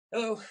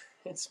Hello,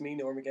 it's me,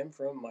 Norm, again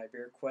from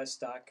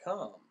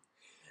mybeerquest.com.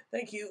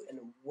 Thank you and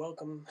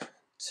welcome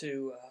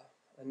to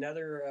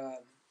another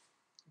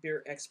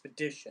beer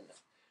expedition.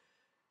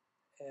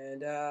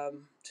 And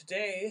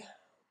today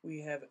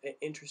we have an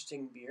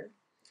interesting beer.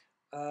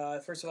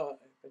 First of all,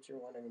 I bet you're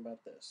wondering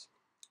about this.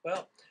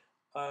 Well,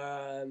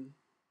 um,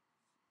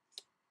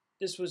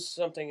 this was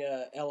something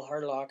L.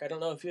 Harlock. I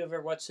don't know if you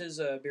ever watched his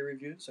beer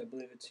reviews. I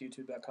believe it's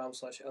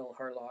youtube.com/L.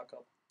 Harlock.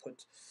 I'll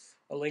put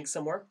a link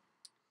somewhere.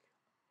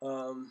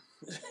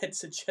 It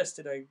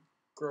suggested I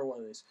grow one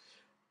of these.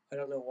 I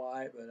don't know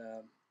why, but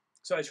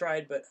so I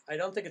tried, but I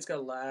don't think it's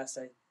gonna last.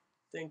 I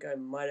think I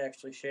might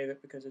actually shave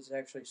it because it's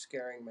actually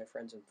scaring my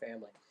friends and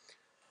family.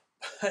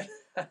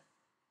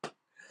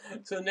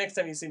 So next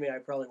time you see me, I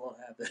probably won't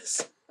have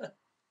this.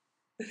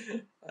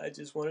 I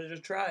just wanted to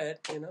try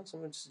it.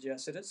 Someone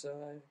suggested it,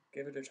 so I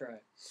gave it a try.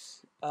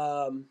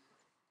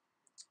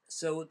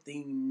 So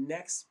the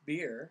next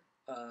beer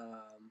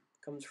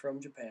comes from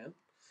Japan.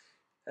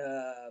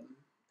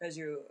 As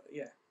you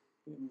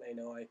may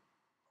know, I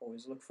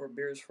always look for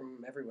beers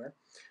from everywhere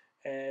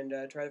and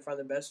try to find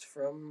the best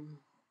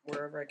from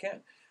wherever I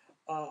can.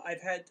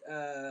 I've had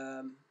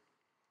a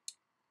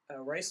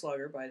rice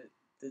lager by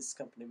this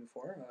company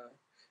before.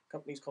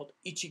 Company's called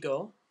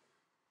Echigo,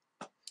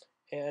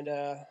 and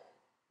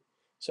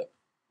so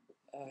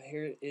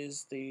here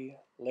is the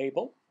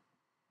label: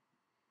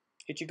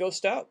 Echigo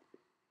Stout.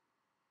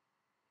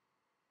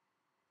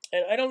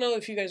 And I don't know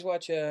if you guys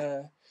watch.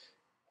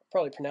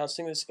 Probably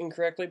pronouncing this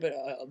incorrectly, but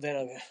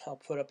then I'll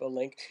put up a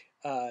link.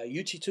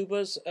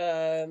 Yuchituba's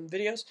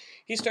videos.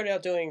 He started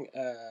out doing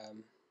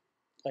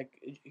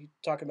like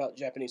talking about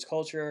Japanese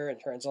culture and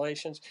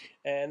translations,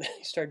 and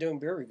he started doing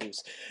beer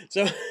reviews.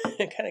 So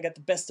I kind of got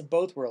the best of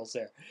both worlds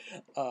there.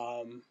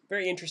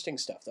 Very interesting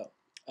stuff, though.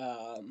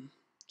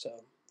 So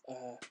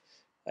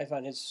I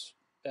find his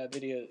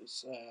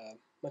videos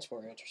much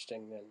more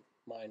interesting than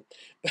mine.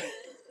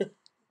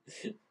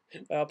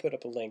 I'll put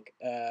up a link.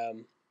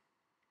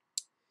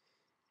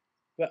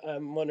 But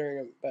I'm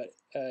wondering about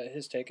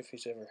his take if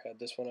he's ever had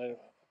this one.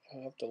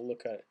 I'll have to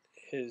look at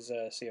his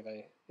see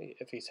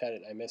if he's had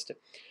it. I missed it.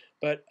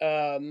 But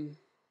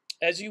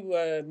as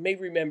you may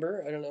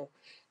remember, I don't know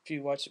if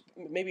you watched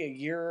maybe a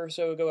year or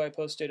so ago, I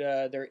posted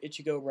their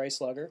Ichigo rice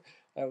lager.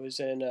 I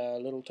was in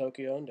Little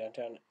Tokyo in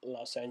downtown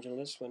Los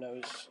Angeles when I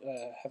was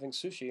having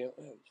sushi.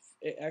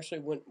 It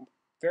actually went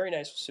very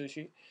nice with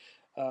sushi.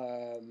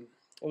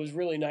 It was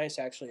really nice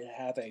actually to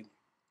have a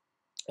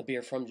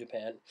beer from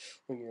Japan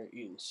when you're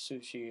eating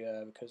sushi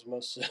because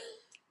most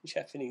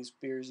Japanese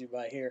beers you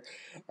buy here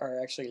are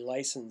actually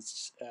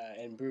licensed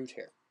and brewed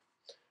here,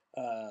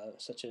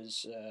 such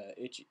as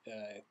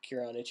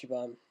Kiran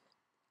Ichiban.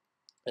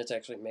 That's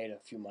actually made a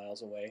few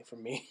miles away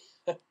from me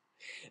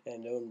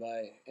and owned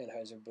by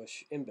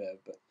Anheuser-Busch InBev.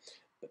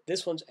 But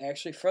this one's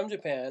actually from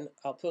Japan.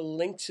 I'll put a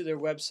link to their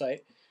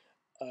website,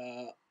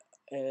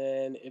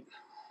 and it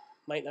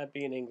might not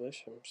be in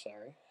English. I'm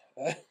sorry.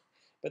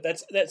 But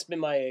that's been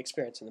my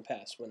experience in the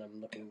past when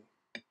I'm looking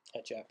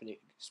at Japanese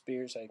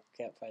beers. I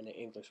can't find an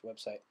English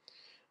website.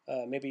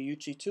 Maybe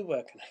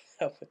Yuchituba can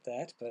help with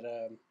that. But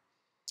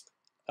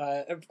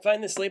I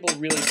find this label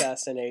really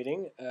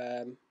fascinating.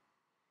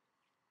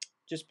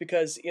 Just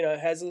because it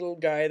has a little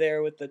guy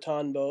there with the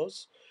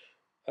tonbos.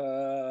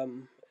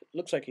 It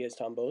looks like he has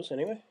tonbos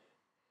anyway.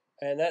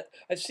 And that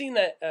I've seen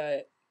that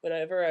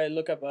whenever I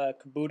look up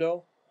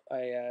Kabuto,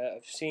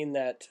 I've seen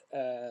that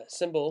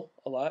symbol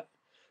a lot.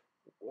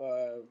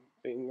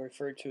 Being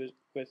referred to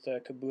with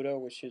Kabuto,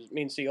 which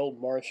means the old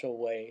martial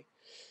way.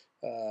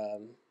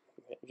 Um,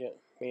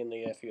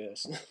 Mainly, if you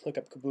look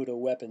up Kabuto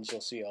weapons, you'll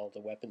see all the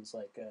weapons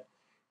like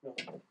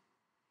like a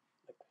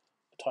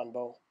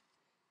tonbo,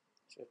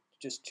 so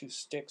just two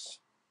sticks,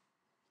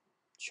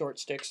 short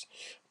sticks.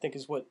 I think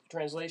is what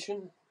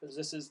translation, because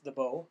this is the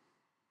bow,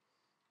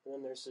 and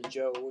then there's the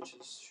Jo, which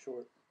is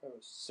short,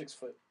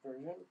 6-foot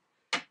version,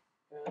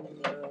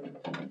 and I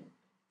think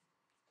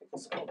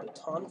it's called the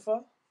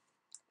Tonfa,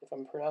 if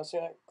I'm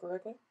pronouncing that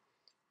correctly.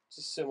 It's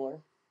just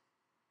similar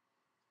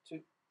to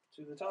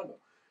the Tonbo.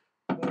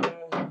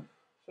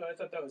 So I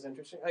thought that was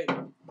interesting. I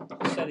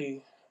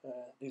study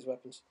these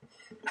weapons.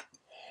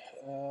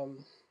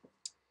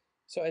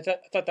 So I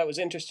thought that was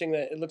interesting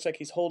that it looks like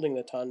he's holding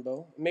the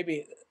Tonbo. Maybe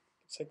it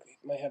looks like he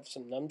might have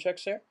some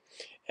nunchucks there.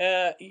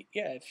 Yeah,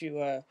 if you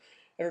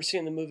ever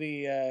seen the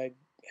movie, I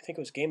think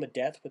it was Game of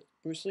Death with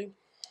Bruce Lee,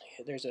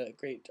 there's a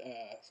great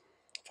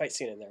fight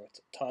scene in there with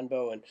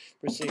Tonbo, and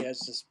Bruce Lee has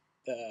this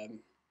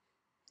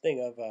thing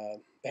of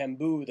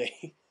bamboo that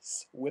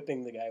he's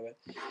whipping the guy with.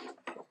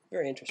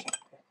 Very interesting.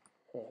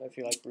 If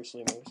you like Bruce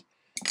Lee movies.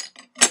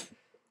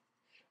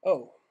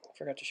 Oh, I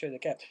forgot to show the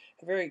cap.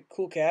 A very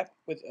cool cap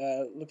with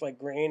looked like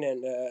grain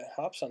and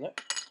hops on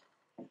it.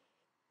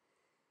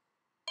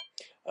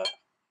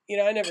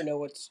 I never know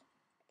what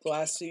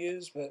glass to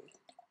use, but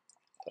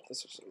I thought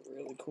this was a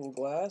really cool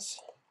glass.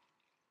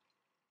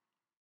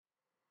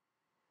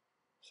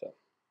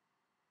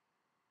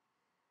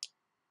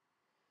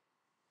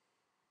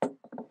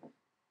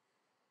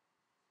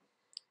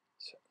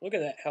 So Look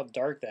at that, how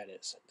dark that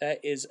is. That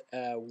is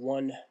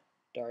one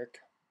dark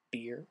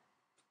beer.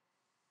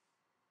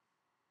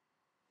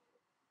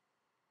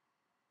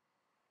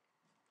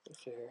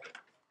 Let's see here.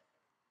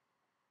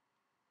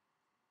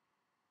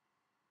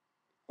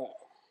 Wow,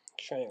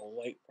 shining a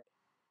light.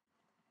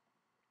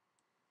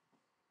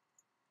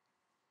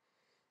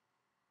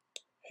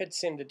 It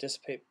seemed to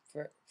dissipate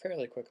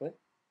fairly quickly.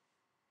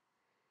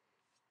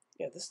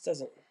 Yeah, this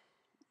didn't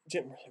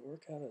really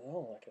work out at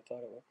all like I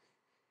thought it would.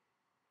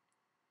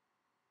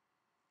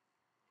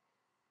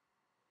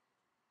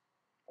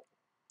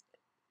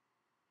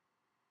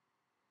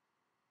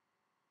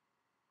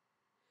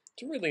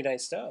 It's a really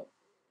nice stout.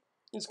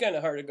 It's kind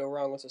of hard to go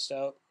wrong with a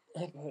stout,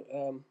 but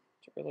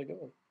it's a really good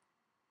one.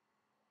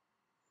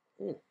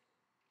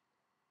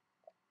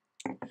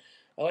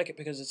 I like it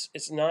because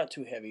it's not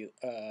too heavy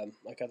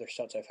like other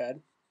stouts I've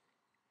had.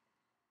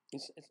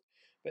 It's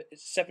but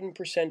it's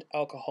 7%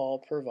 alcohol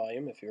per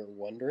volume, if you're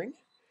wondering.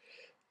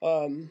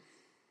 Um,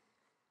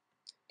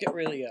 get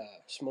really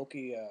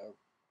smoky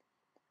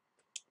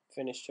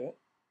finish to it.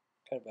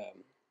 Kind of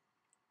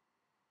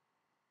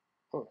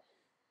hmm.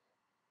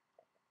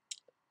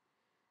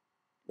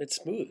 It's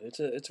smooth.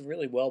 It's a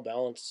really well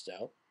balanced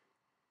stout.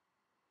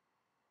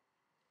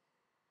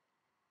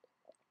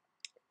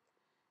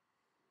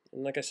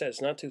 And like I said,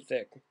 it's not too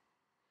thick.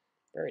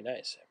 Very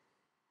nice.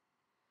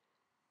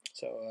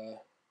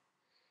 So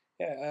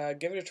yeah,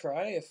 give it a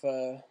try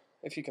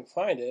if you can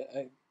find it.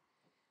 I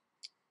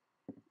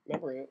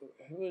remember it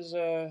was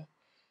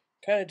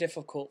kind of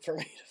difficult for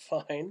me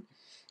to find.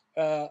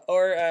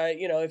 Or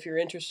if you're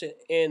interested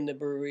in the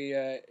brewery,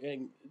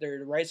 in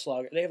their rice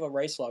lager, they have a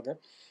rice lager,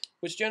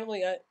 which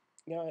generally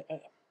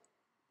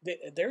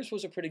theirs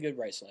was a pretty good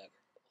rice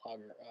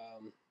lager.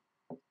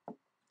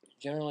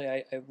 Generally,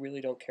 I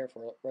really don't care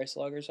for rice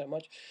lagers that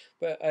much,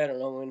 but I don't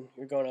know, when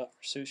you're going out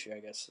for sushi, I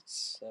guess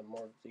it's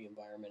more of the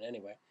environment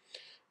anyway.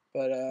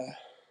 But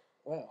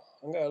wow,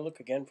 I'm gonna look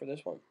again for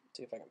this one,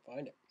 see if I can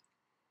find it.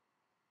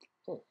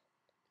 Hmm.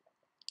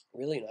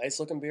 Really nice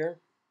looking beer.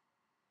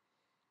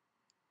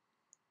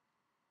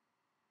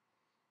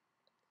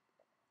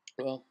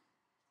 Well,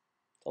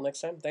 till next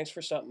time, thanks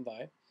for stopping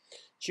by.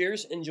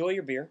 Cheers, enjoy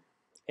your beer,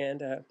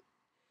 and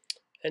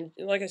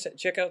like I said,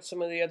 check out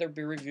some of the other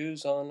beer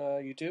reviews on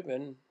YouTube,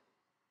 and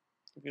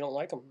if you don't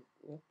like them,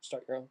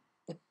 start your own.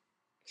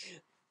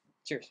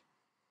 Cheers.